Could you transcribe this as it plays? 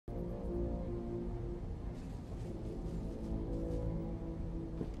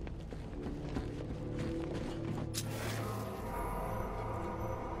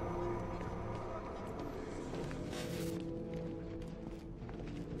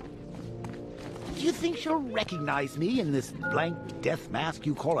Do you think she'll recognize me in this blank death mask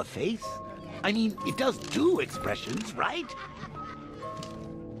you call a face? I mean, it does do expressions, right?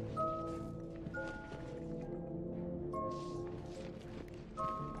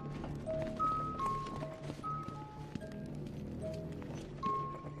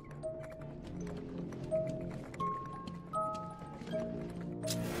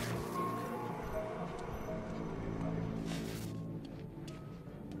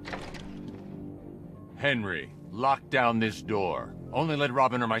 Henry, lock down this door. Only let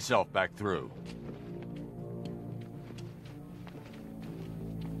Robin or myself back through.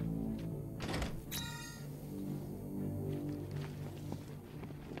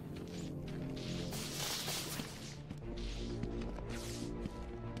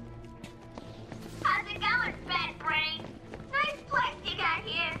 How's it going, Fat Brain? Nice place you got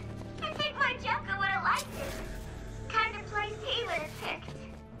here. I think my Joker would have liked it. Kind of place he would have picked.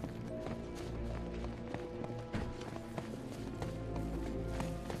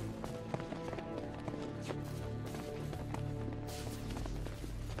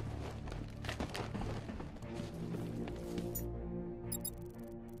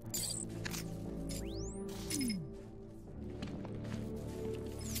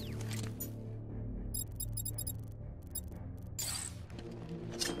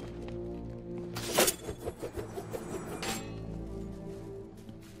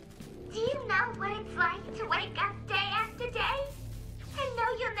 Do you know what it's like to wake up day after day and know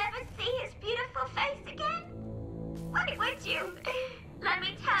you'll never see his beautiful face again? Why would you? Let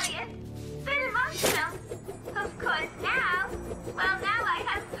me tell you, bit emotional. Of course now, well now I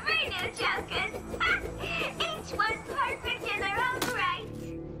have 3 new Jokers. Each one perfect in their own right.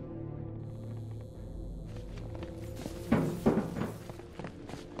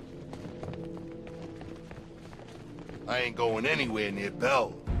 I ain't going anywhere near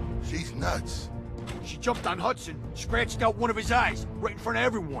Belle. She's nuts. She jumped on Hudson, scratched out one of his eyes, right in front of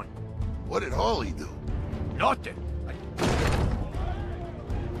everyone. What did Harley do? Nothing.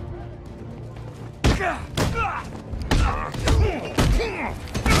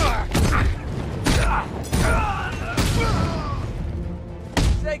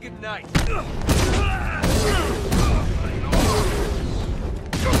 Say goodnight.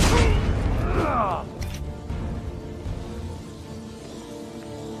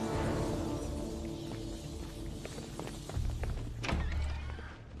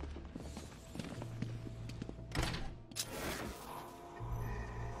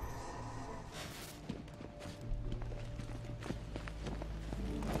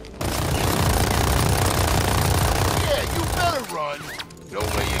 Yeah, you better run. No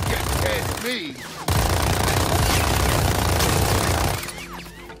way you get past me.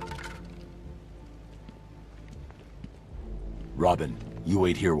 Robin, you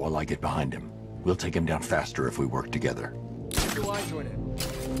wait here while I get behind him. We'll take him down faster if we work together. When do I join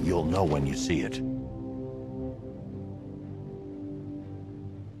in? You'll know when you see it.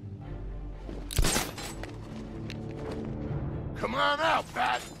 Come on out,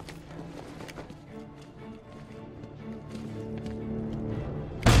 Bat.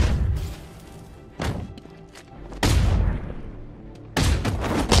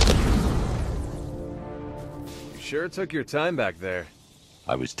 Sure took your time back there.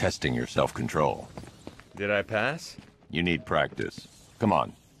 I was testing your self-control. Did I pass? You need practice. Come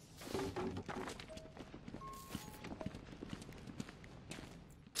on.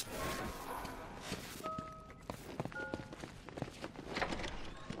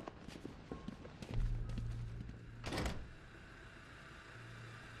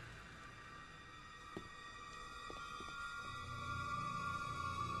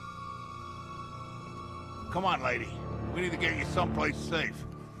 Come on, lady. We need to get you someplace safe.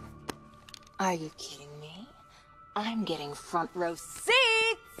 Are you kidding me? I'm getting front row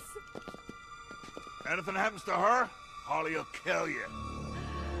seats! Anything happens to her, Harley will kill you.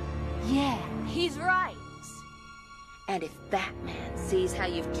 Yeah, he's right. And if Batman sees how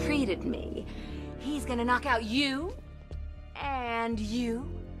you've treated me, he's gonna knock out you, and you.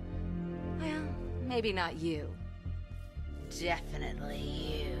 Well, maybe not you. Definitely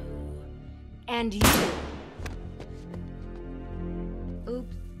you. And you.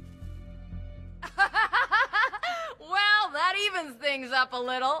 Oops. Well, that evens things up a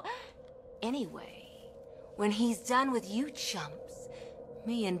little. Anyway, when he's done with you chumps,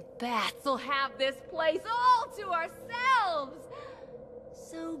 me and Bats will have this place all to ourselves.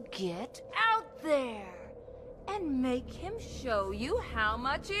 So get out there and make him show you how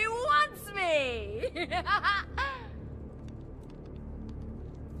much he wants me.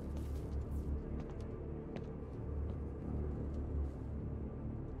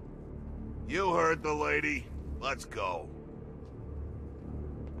 You heard the lady. Let's go.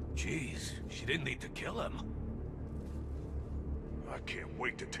 Jeez, she didn't need to kill him. I can't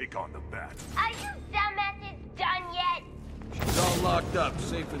wait to take on the Bat. Are you dumbasses done yet? She's all locked up,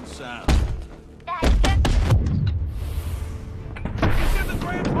 safe and sound. That's good. He's in the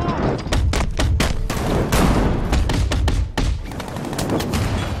Grand Hall!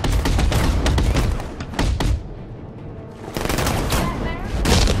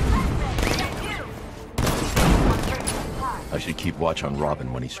 I should keep watch on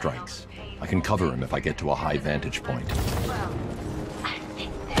Robin when he strikes. I can cover him if I get to a high vantage point. I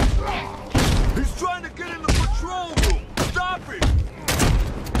think they're ready. He's trying to get in the patrol room! Stop it!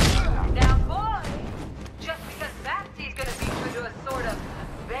 Now, boy, just because Batsy's gonna beat you into a sort of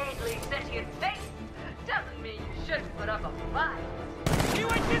vaguely sentient state doesn't mean you shouldn't put up a fight. He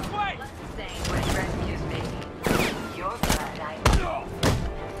went this way! Saying when he rescues me, you're glad I know.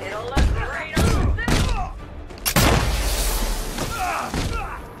 It'll look great on the film.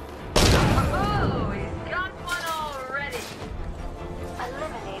 Oh, he's got one already.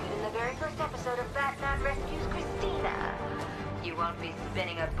 Eliminated in the very first episode of Batman Rescues Christina. You won't be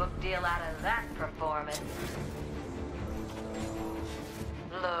spinning a book deal out of that performance.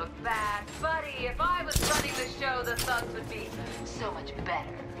 Look, Bat, buddy, if I was running the show, the thugs would be so much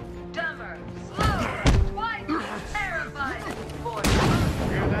better. Dumber, slower, twice as terrifying, more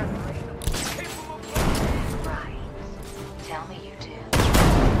Hear that? right. Tell me you do.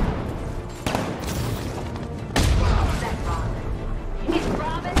 That's Robin. Is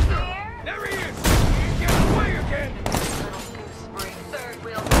Robin here? There he is! He's getting away again! Little gooseberry third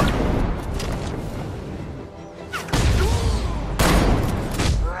wheel. Robin.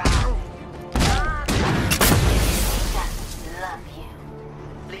 Love you.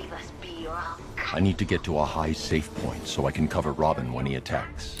 Leave us be or I'll I need to get to a high safe point so I can cover Robin when he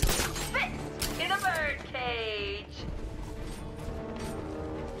attacks. fit in a bird cage.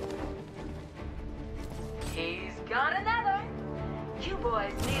 He's got another. You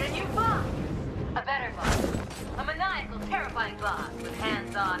boys need a new boss. A better boss. A maniacal, terrifying boss with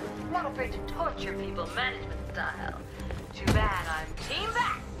hands-on, not afraid to torture people management style. Too bad I'm Team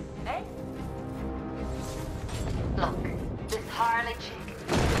Bat, eh? Look, this Harley chick,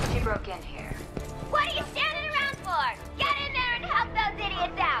 she broke in here. What are you standing around for? Get in there and help those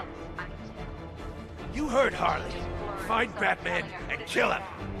idiots out! You heard Harley. Find Batman and kill him.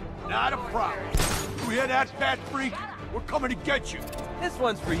 Not a problem. You hear that, Bat Freak? We're coming to get you. This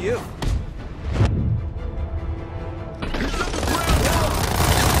one's for you.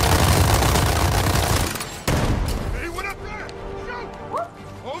 Hey, what up there? Shoot!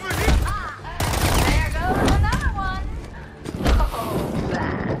 Over here! There goes another one. Oh,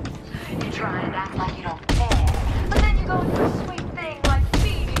 Bat. You try and act like you don't care, but then you go and do a sweet thing like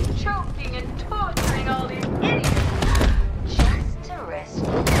feeding, choking, and torturing all these idiots just to rescue.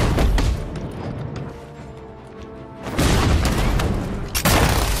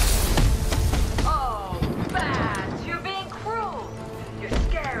 Oh, Bat, you're being cruel. You're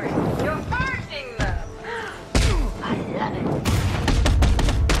scaring. You're hurting them. I love it.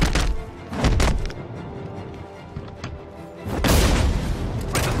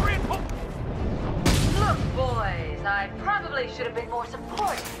 Look, boys, I probably should have been more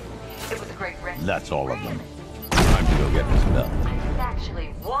supportive. It was a great rescue. That's all of them. Time to go get this bell. I didn't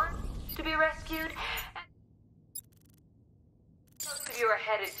actually want to be rescued. And most of you are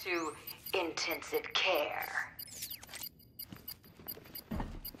headed to intensive care.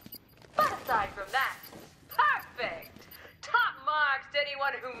 But aside from that, perfect! Top marks to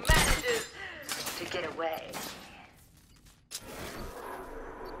anyone who manages to get away.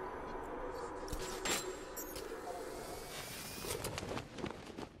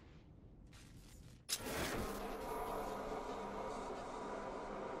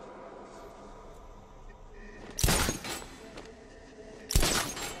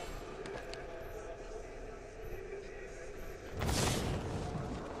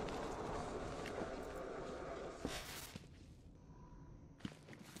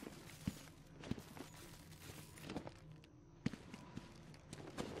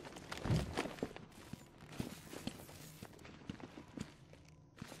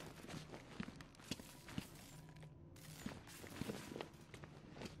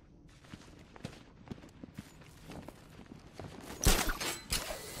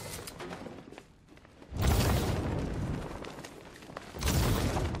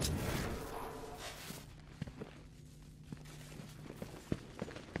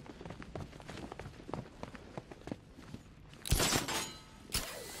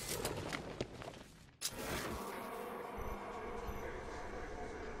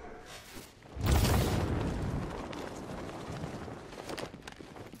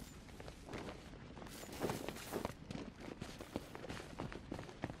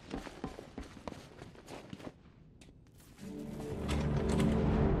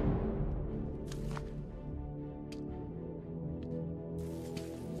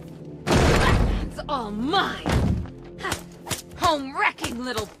 all mine! Home-wrecking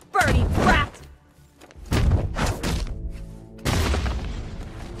little birdie brat!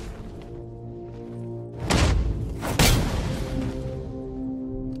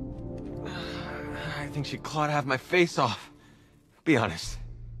 I think she clawed half my face off. Be honest.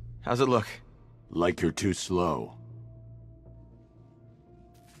 How's it look? Like you're too slow.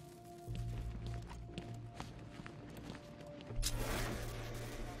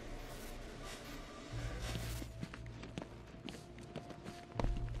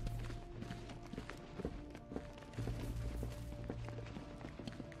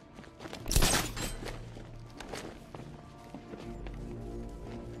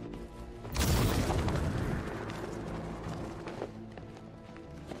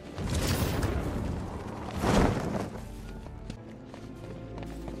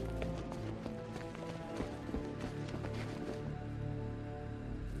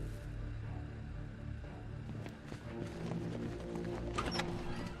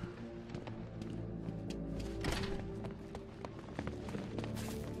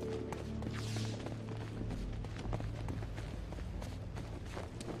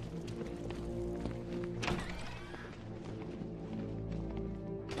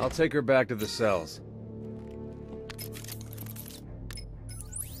 I'll take her back to the cells.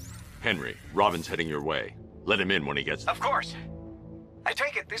 Henry, Robin's heading your way. Let him in when he gets there. Of course. I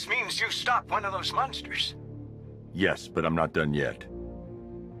take it this means you stopped one of those monsters. Yes, but I'm not done yet.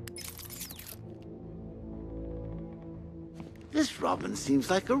 This Robin seems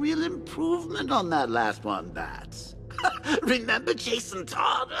like a real improvement on that last one, Bats. Remember Jason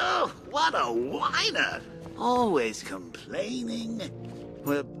Todd? Oh, what a whiner! Always complaining.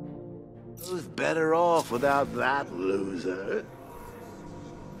 We're both better off without that loser.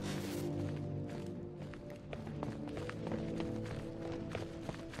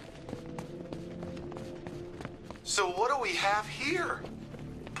 So what do we have here?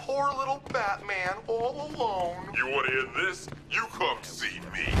 Poor little Batman all alone. You want to hear this? You come see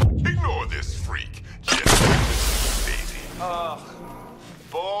me. Ignore this freak. Yes, baby. Ugh.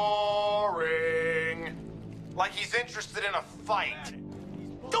 Boring. Like he's interested in a fight.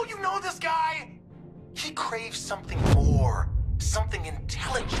 Don't you know this guy? He craves something more. Something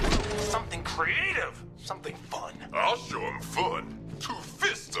intelligent. Something creative. Something fun. I'll show him fun. 2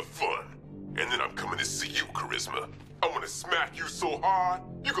 fists of fun. And then I'm coming to see you, Charisma. I'm gonna smack you so hard,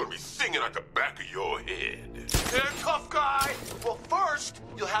 you're gonna be singing at the back of your head. Yeah, tough guy. Well, first,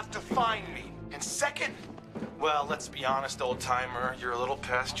 you'll have to find me. And second, well, let's be honest, old-timer. You're a little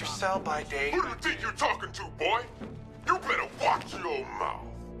past your sell-by date. Who do you think you're talking to, boy? You better watch your mouth.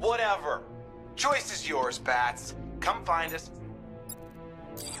 Whatever. Choice is yours, Bats. Come find us.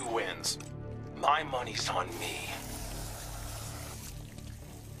 Who wins? My money's on me.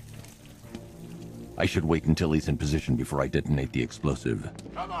 I should wait until he's in position before I detonate the explosive.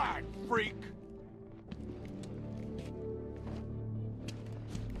 Come on, freak.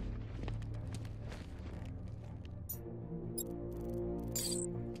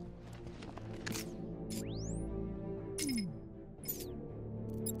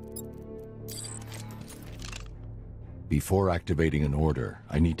 Before activating an order,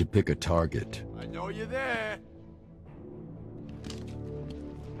 I need to pick a target. I know you're there.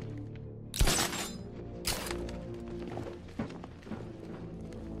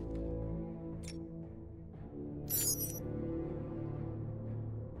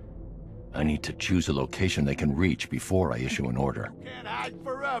 I need to choose a location they can reach before I issue an order. Can't hide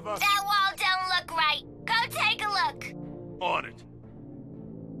forever. That wall don't look right. Go take a look. On it.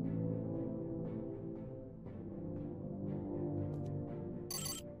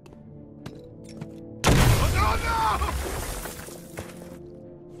 Oh, no, no!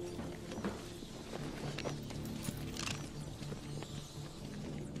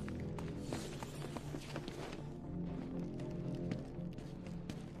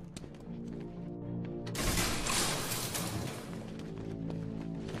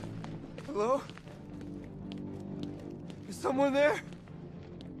 Hello? Is someone there?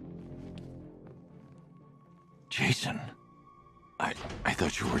 Jason, I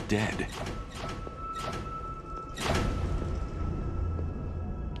thought you were dead.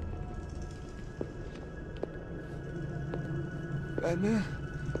 Batman?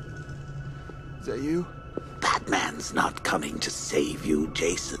 Is that you? Batman's not coming to save you,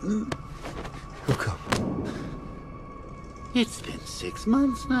 Jason. Who come? It's been 6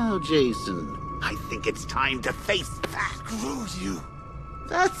 months now, Jason. I think it's time to face that. Screw you.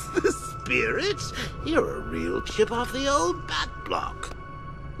 That's the spirit. You're a real chip off the old bat block.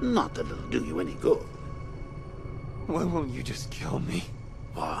 Not that it'll do you any good. Why won't you just kill me?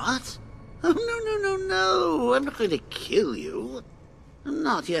 What? Oh, no. I'm not going to kill you.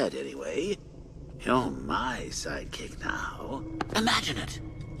 Not yet, anyway. You're my sidekick now. Imagine it.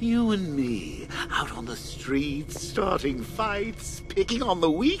 You and me, out on the streets, starting fights, picking on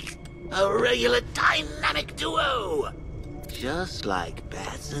the weak. A regular dynamic duo. Just like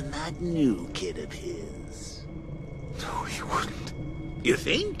Bats and that new kid of his. No, he wouldn't. You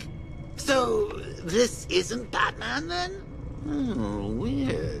think? So, this isn't Batman, then? Oh,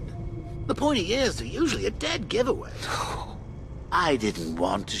 weird. The pointy ears are usually a dead giveaway. I didn't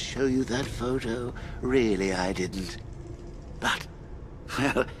want to show you that photo. Really, I didn't. But,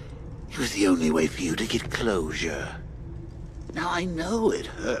 well, it was the only way for you to get closure. Now, I know it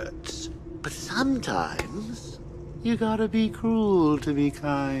hurts, but sometimes you gotta be cruel to be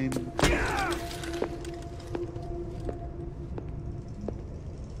kind.